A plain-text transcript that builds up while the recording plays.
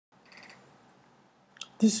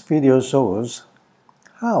This video shows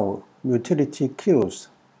how utility kills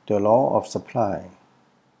the law of supply.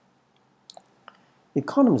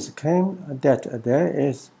 Economists claim that there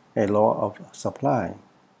is a law of supply.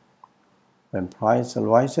 When price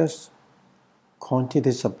rises,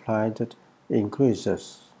 quantity supplied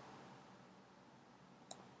increases.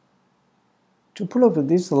 To prove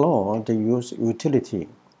this law, they use utility.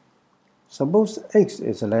 Suppose X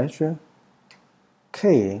is leisure,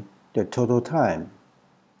 K the total time,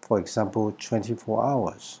 for example 24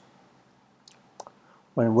 hours.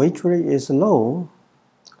 When wage rate is low,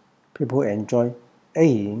 people enjoy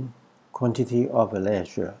A quantity of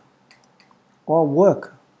leisure, or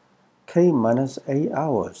work K minus A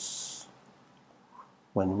hours.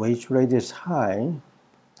 When wage rate is high,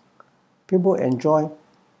 people enjoy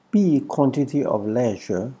B quantity of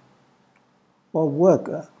leisure, or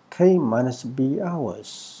work K minus B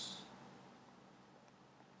hours.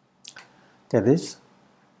 That is,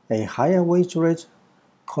 a higher wage rate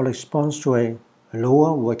corresponds to a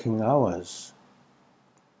lower working hours.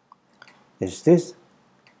 Is this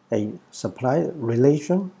a supply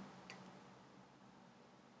relation?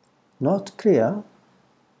 Not clear.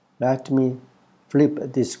 Let me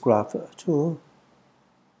flip this graph too.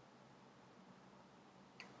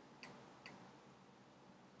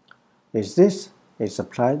 Is this a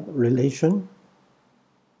supply relation?